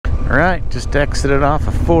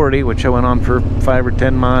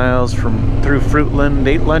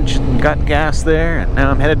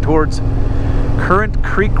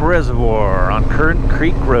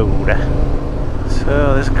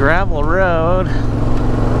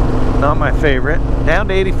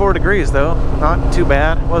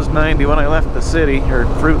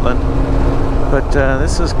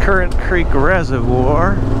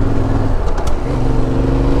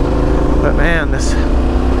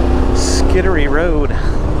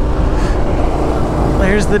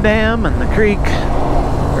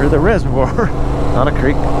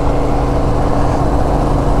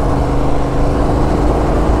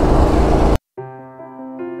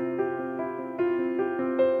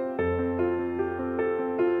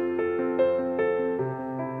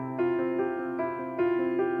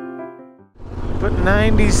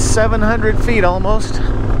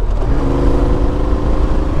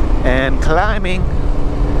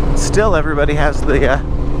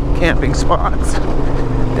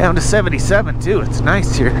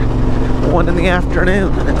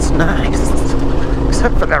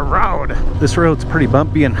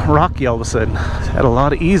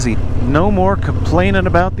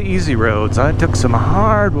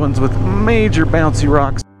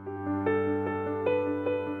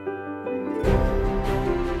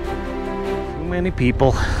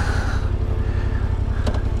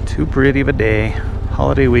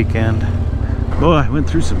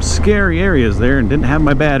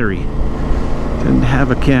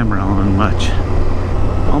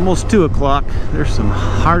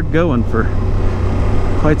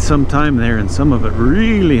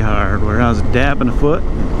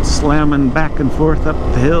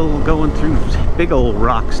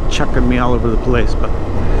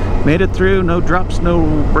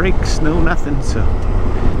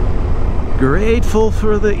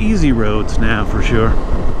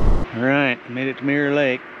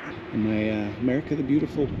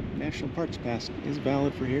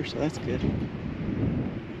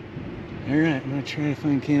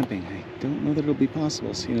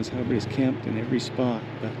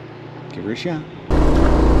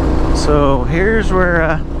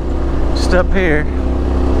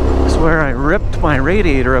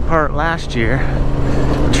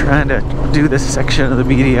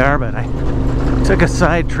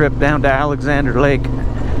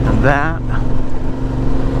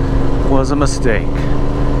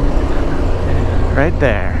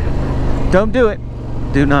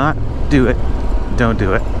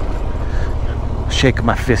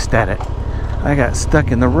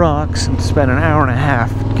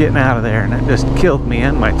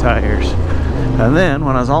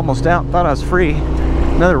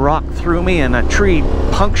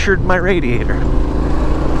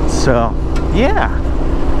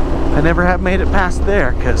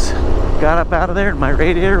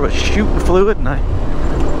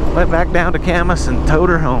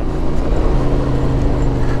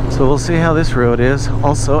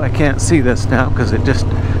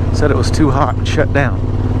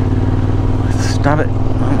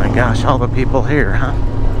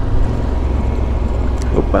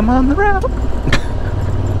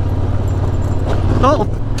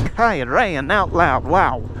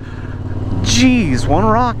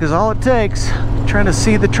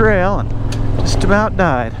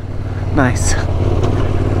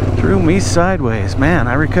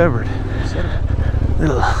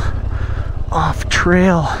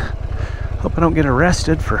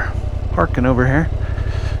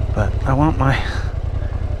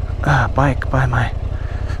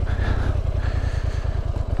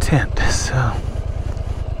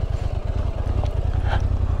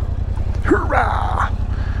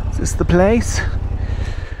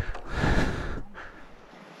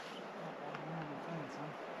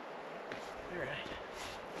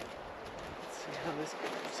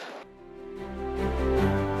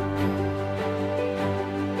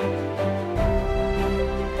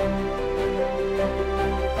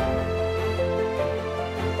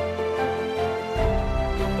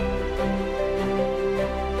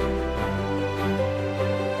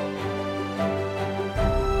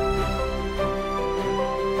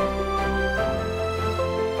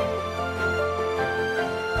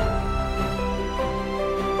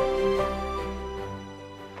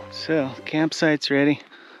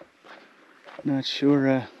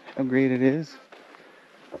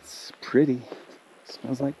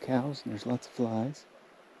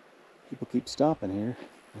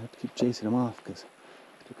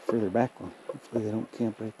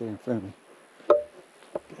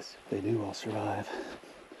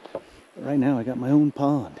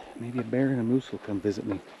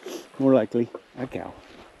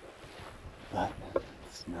but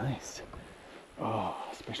it's nice. Oh,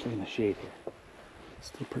 especially in the shade here. It's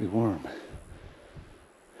still pretty warm.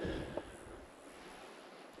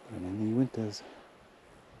 I'm in the Uintas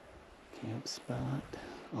camp spot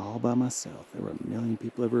all by myself. There were a million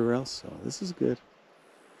people everywhere else, so this is good.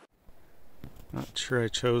 Not sure I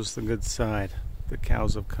chose the good side. The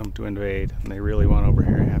cows have come to invade, and they really want over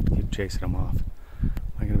here. I have to keep chasing them off.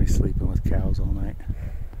 I'm going to be sleeping with cows all night.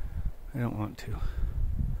 I don't want to.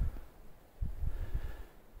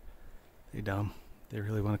 They dumb. They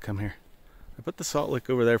really want to come here. I put the salt lick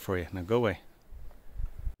over there for you. Now go away.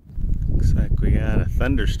 Looks like we got a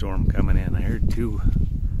thunderstorm coming in. I heard 2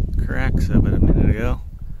 cracks of it a minute ago.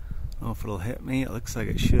 I don't know if it'll hit me. It looks like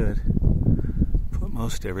it should. Put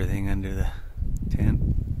most everything under the tent.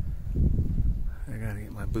 I gotta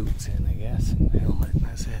get my boots in, I guess, and the helmet, and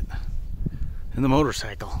that's it. And the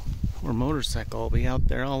motorcycle. Poor motorcycle will be out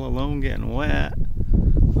there all alone getting wet.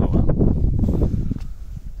 Oh well.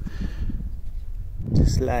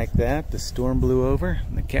 Just like that, the storm blew over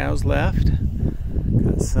and the cows left.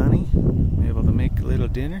 Got sunny. I'm able to make a little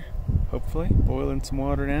dinner, hopefully. Boiling some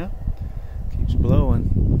water now. Keeps blowing.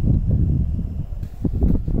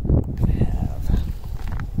 Gonna have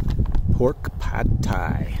pork pad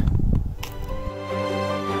thai.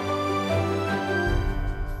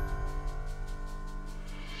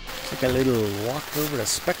 Took a little walk over to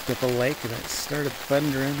Spectacle Lake and it started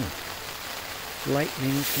thundering and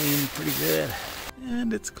lightning came pretty good.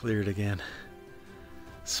 And it's cleared again.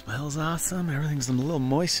 Smells awesome. Everything's a little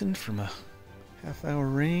moistened from a half-hour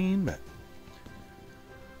rain, but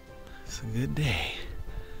it's a good day.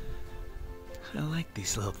 I like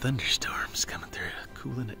these little thunderstorms coming through,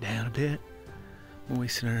 cooling it down a bit,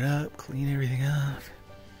 moistening it up, clean everything off.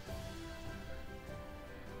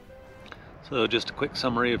 So just a quick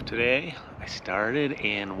summary of today. I started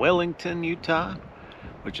in Wellington, Utah,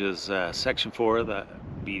 which is section 4 of the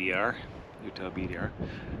BDR, Utah BDR,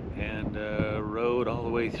 and rode all the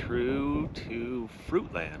way through to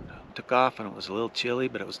Fruitland. Took off and it was a little chilly,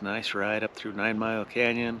 but it was a nice ride up through 9 Mile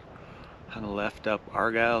Canyon. Hung a left up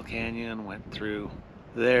Argyle Canyon, went through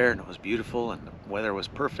there, and it was beautiful and the weather was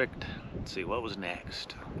perfect. Let's see what was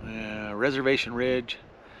next. Reservation Ridge.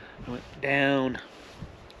 I went down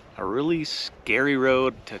a really scary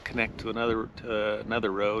road to connect to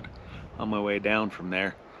another road on my way down from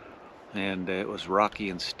there, and it was rocky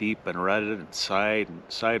and steep and rutted and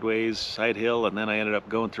sideways, side hill, and then I ended up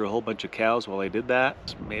going through a whole bunch of cows while I did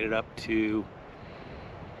that. Made it up to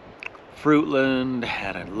Fruitland,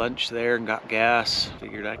 had a lunch there and got gas.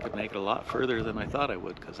 Figured I could make it a lot further than I thought I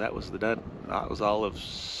would, because that was all of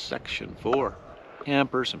section 4.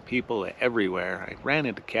 Campers and people everywhere. I ran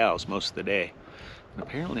into cows most of the day. And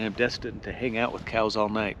apparently I'm destined to hang out with cows all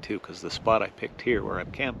night too, because the spot I picked here where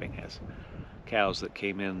I'm camping has cows that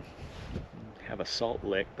came in, have a salt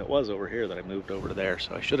lick that was over here that I moved over to there,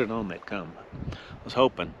 so I should have known they'd come. I was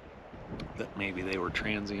hoping that maybe they were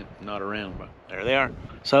transient, not around, but there they are.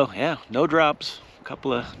 So yeah, no drops, a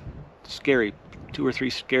couple of 2 or 3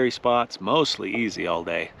 scary spots, mostly easy all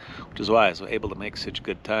day, which is why I was able to make such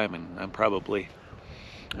good time, and I'm probably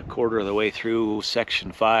a quarter of the way through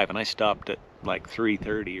section 5, and I stopped at like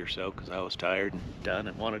 3:30 or so because I was tired and done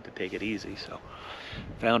and wanted to take it easy. So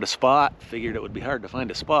found a spot, figured it would be hard to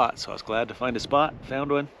find a spot, so I was glad to find a spot,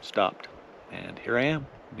 found one, stopped, and here I am,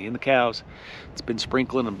 me and the cows. It's been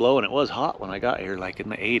sprinkling and blowing. It was hot when I got here, like in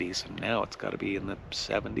the 80s, and now it's got to be in the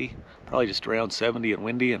 70, probably just around 70, and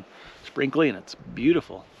windy and sprinkly, and it's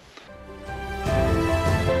beautiful.